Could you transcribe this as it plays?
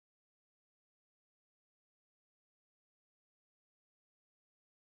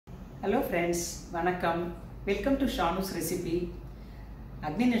Hello friends, vanakkam. Welcome to Shanu's recipe.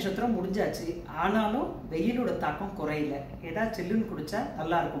 அக்னி நட்சத்திரம் முடிஞ்சாச்சு. ஆனாலும் வெயிலோட தாக்கம் குறையல. ஏதா சில்லுன்னு குடிச்சா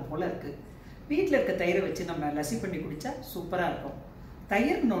நல்லா இருக்கும் போல இருக்கு. வீட்ல இருக்க தயிரை வச்சு நம்ம லஸ்ஸி பண்ணி குடிச்சா சூப்பரா இருக்கும்.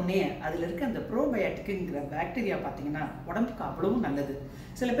 தயிர்னோனே அதுல இருக்க அந்த ப்ரோபயோட்டிக்ங்கிற பாக்டீரியா பாத்தீங்கன்னா உடம்புக்கு அவ்வளவு நல்லது.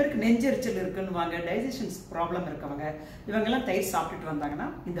 சில பேருக்கு நெஞ்செரிச்சல் இருக்குன்னுவாங்க, டைஜஷன் ப்ராப்ளம் இருக்கவங்க இவங்கெல்லாம் தயிர் சாப்பிட்டுட்டு வந்தாங்கன்னா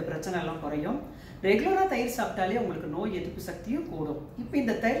இந்த பிரச்சனை எல்லாம் குறையும். ரெகுலரா தயிர் சாப்பிட்டாலே உங்களுக்கு நோய் எதிர்ப்பு சக்தியும் கூடும். இப்போ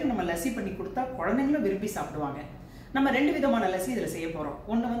இந்த தயிர் நம்ம லஸ்ஸி பண்ணி கொடுத்தா குழந்தைங்களும் விரும்பி சாப்பிடுவாங்க. நம்ம ரெண்டு விதமான லஸ்ஸி இதில் செய்ய போகிறோம்.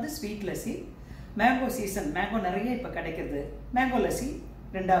 ஒன்று வந்து sweet lassi, mango season, mango நிறைய இப்போ கிடைக்கிறது, மேங்கோ லஸ்ஸி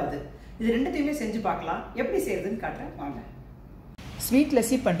ரெண்டாவது. இது ரெண்டுத்தையுமே செஞ்சு பார்க்கலாம். எப்படி செய்யறதுன்னு காட்டுறேன் வாங்க. ஸ்வீட்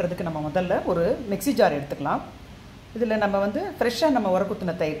லஸ்ஸி பண்ணுறதுக்கு நம்ம முதல்ல ஒரு மிக்ஸி ஜார் எடுத்துக்கலாம். இதில் நம்ம வந்து ஃப்ரெஷ்ஷாக நம்ம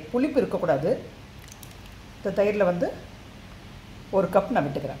உரக்குத்தின தயிர், புளிப்பு இருக்கக்கூடாது. இந்த தயிரில் வந்து ஒரு கப் நான்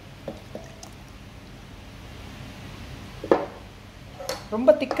விட்டுக்கிறேன். ரொம்ப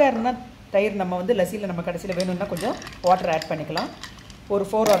திக்காக இருந்தால் தயிர் நம்ம வந்து லஸ்ஸியில் நம்ம கடைசியில் வேணும்னா கொஞ்சம் வாட்டர் ஆட் பண்ணிக்கலாம். ஒரு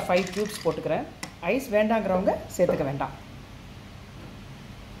 4 or 5 க்யூப்ஸ் போட்டுக்கிறேன். ஐஸ் வேண்டாங்கிறவங்க சேர்த்துக்க வேண்டாம்.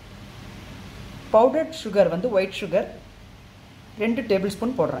 பவுடர்ட் சுகர் வந்து ஒயிட் சுகர் 2 டேபிள்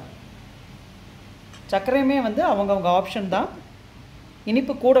ஸ்பூன் போடுறேன். சர்க்கரையுமே வந்து அவங்கவுங்க ஆப்ஷன் தான்.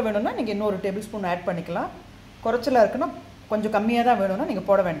 இனிப்பு கூட வேணும்னா நீங்கள் இன்னொரு டேபிள் ஸ்பூன் ஆட் பண்ணிக்கலாம். குறைச்சலாக இருக்குன்னா கொஞ்சம் கம்மியாக தான் வேணும்னா நீங்கள்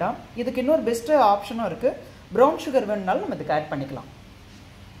போட வேண்டாம். இதுக்கு இன்னொரு பெஸ்ட்டு ஆப்ஷனும் இருக்குது. ப்ரௌன் சுகர் வேணும்னாலும் நம்ம இதுக்கு ஆட் பண்ணிக்கலாம்.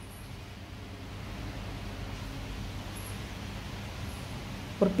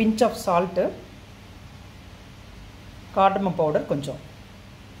 ஒரு pinch of salt, cardamom powder கொஞ்சம்,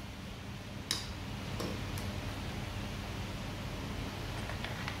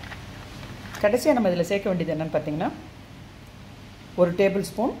 கடைசியாக நம்ம இதில் சேர்க்க வேண்டியது என்னென்னு பார்த்தீங்கன்னா ஒரு டேபிள்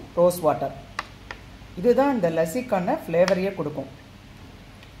ஸ்பூன் ரோஸ் வாட்டர். இதுதான் இந்த லஸ்ஸிக்கான ஃப்ளேவரையே கொடுக்கும்.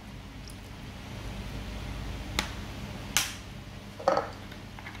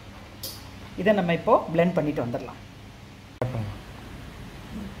 இதை நம்ம இப்போது பிளெண்ட் பண்ணிட்டு வந்துடலாம்.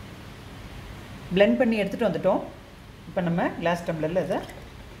 பிளெண்ட் பண்ணி எடுத்துகிட்டு வந்துட்டோம். இப்போ நம்ம கிளாஸ் டம்ளரில் இதை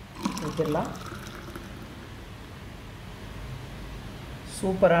ஊற்றிடலாம்.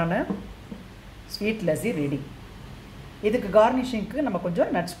 சூப்பரான ஸ்வீட் லஸ்ஸி ரெடி. இதுக்கு கார்னிஷிங்க்கு நம்ம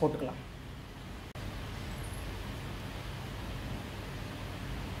கொஞ்சம் நட்ஸ் போட்டுக்கலாம்.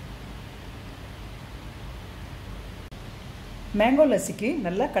 மேங்கோ லஸ்ஸிக்கு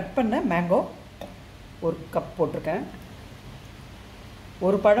நல்லா கட் பண்ண மேங்கோ ஒரு கப் போட்டிருக்கேன்.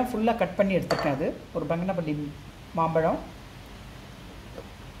 ஒரு பழம் ஃபுல்லாக கட் பண்ணி எடுத்துருக்கேன். அது ஒரு பங்கனப்பள்ளி மாம்பழம்.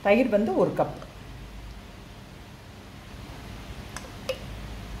 தயிர் வந்து ஒரு கப்.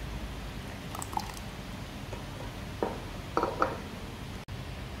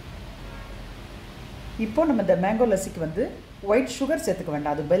 இப்போ நம்ம இந்த மேங்கோ லஸ்ஸிக்கு வந்து ஒயிட் சுகர் சேர்த்துக்க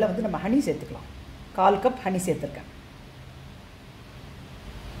வேண்டாம். அது பதிலாக வந்து நம்ம ஹனி சேர்த்துக்கலாம். 1/4 கப் ஹனி சேர்த்துருக்கேன்.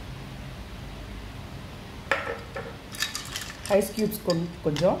 ஐஸ் க்யூப்ஸ்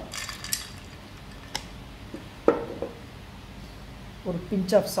கொஞ்சம், ஒரு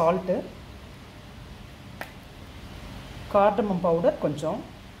pinch of salt, cardamom powder கொஞ்சம்,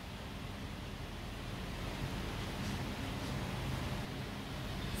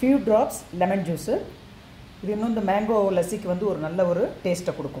 ஃபியூ ட்ராப்ஸ் லெமன் ஜூஸு. இது இன்னும் இந்த மேங்கோ லஸ்ஸிக்கு வந்து ஒரு நல்ல ஒரு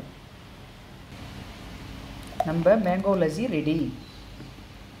டேஸ்ட்டை கொடுக்கும். நம்ம மேங்கோ லஸ்ஸி ரெடி.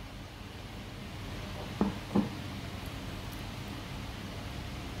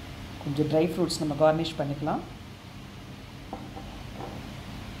 கொஞ்சம் ட்ரை ஃப்ரூட்ஸ் நம்ம கார்னிஷ் பண்ணிக்கலாம்.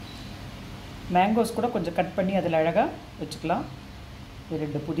 மேங்கோஸ் கூட கொஞ்சம் கட் பண்ணி அதில் அழகாக வச்சுக்கலாம்.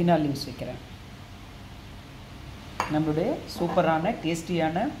 2 புதினா லீவ்ஸ் வைக்கிறேன். நம்மளுடைய சூப்பரான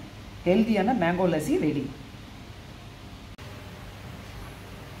டேஸ்டியான ஹெல்த்தியான mango lassi ready.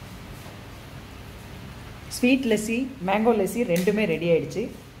 Sweet lassi, mango lassi ரெண்டுமே ரெடி ஆகிடுச்சு.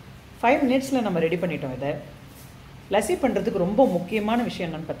 5 மினிட்ஸில் நம்ம ரெடி பண்ணிட்டோம். இதை லஸ்ஸி பண்ணுறதுக்கு ரொம்ப முக்கியமான விஷயம்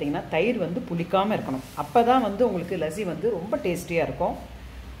என்னென்னு பார்த்தீங்கன்னா தயிர் வந்து புளிக்காமல் இருக்கணும். அப்போ தான் வந்து உங்களுக்கு லஸ்ஸி வந்து ரொம்ப டேஸ்டியாக இருக்கும்.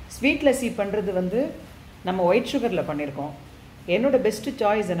 ஸ்வீட் லஸ்ஸி பண்ணுறது வந்து நம்ம ஒயிட் சுகரில் பண்ணியிருக்கோம். என்னோடய பெஸ்ட்டு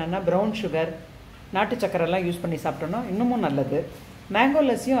சாய்ஸ் என்னென்னா ப்ரௌன் சுகர், நாட்டு சக்கரெல்லாம் யூஸ் பண்ணி சாப்பிட்டோன்னா இன்னமும் நல்லது. மேங்கோ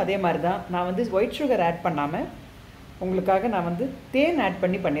லஸ்ஸியும் அதே மாதிரி தான். நான் வந்து ஒயிட் சுகர் ஆட் பண்ணாமல் உங்களுக்காக நான் வந்து தேன் ஆட்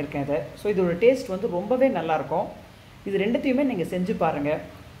பண்ணி பண்ணியிருக்கேன் இதை. ஸோ இதோட டேஸ்ட் வந்து ரொம்பவே நல்லாயிருக்கும். இது ரெண்டுத்தையுமே நீங்கள் செஞ்சு பாருங்கள்.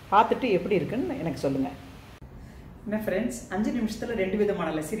 பார்த்துட்டு எப்படி இருக்குன்னு எனக்கு சொல்லுங்கள். என்ன ஃப்ரெண்ட்ஸ், 5 நிமிஷத்தில் 2 விதமான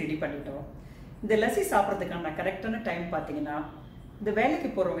லஸ்ஸி ரெடி பண்ணிட்டோம். இந்த லஸ்ஸி சாப்பிட்றதுக்கான கரெக்டான டைம் பார்த்தீங்கன்னா, இந்த வேலைக்கு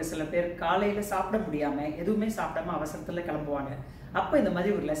போகிறவங்க சில பேர் காலையில் சாப்பிட முடியாமல் எதுவுமே சாப்பிடாம அவசரத்தில் கிளம்புவாங்க. அப்போ இந்த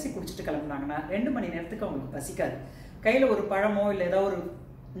மாதிரி ஒரு லஸ்ஸி குடிச்சிட்டு கிளம்புனாங்கன்னா 2 மணி நேரத்துக்கு அவங்களுக்கு பசிக்காது. கையில் ஒரு பழமோ இல்லை ஏதோ ஒரு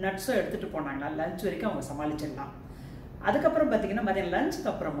நட்ஸோ எடுத்துகிட்டு போனாங்கன்னா லஞ்ச் வரைக்கும் அவங்க சமாளிச்சிடலாம். அதுக்கப்புறம் பார்த்தீங்கன்னா மதியம் லஞ்சுக்கு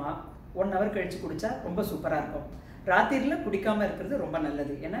அப்புறமா 1 hour கழிச்சு குடிச்சா ரொம்ப சூப்பராக இருக்கும். ராத்திரியில் குடிக்காமல் இருக்கிறது ரொம்ப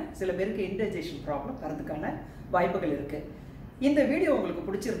நல்லது. ஏன்னா சில பேருக்கு இன்டைஜஷன் ப்ராப்ளம் வரதுக்கான வாய்ப்புகள் இருக்குது. இந்த வீடியோ உங்களுக்கு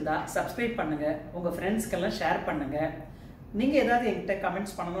பிடிச்சிருந்தா சப்ஸ்கிரைப் பண்ணுங்கள், உங்கள் ஃப்ரெண்ட்ஸ்க்கெல்லாம் ஷேர் பண்ணுங்கள். நீங்கள் ஏதாவது என்கிட்ட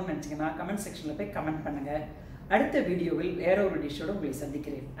கமெண்ட்ஸ் பண்ணணும்னு நினச்சிங்கன்னா கமெண்ட் செக்ஷனில் போய் கமெண்ட் பண்ணுங்கள். அடுத்த வீடியோவில் வேற ஒரு டிஷ்ஷோடு உங்களை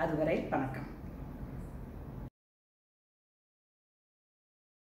சந்திக்கிறேன். அதுவரை வணக்கம்.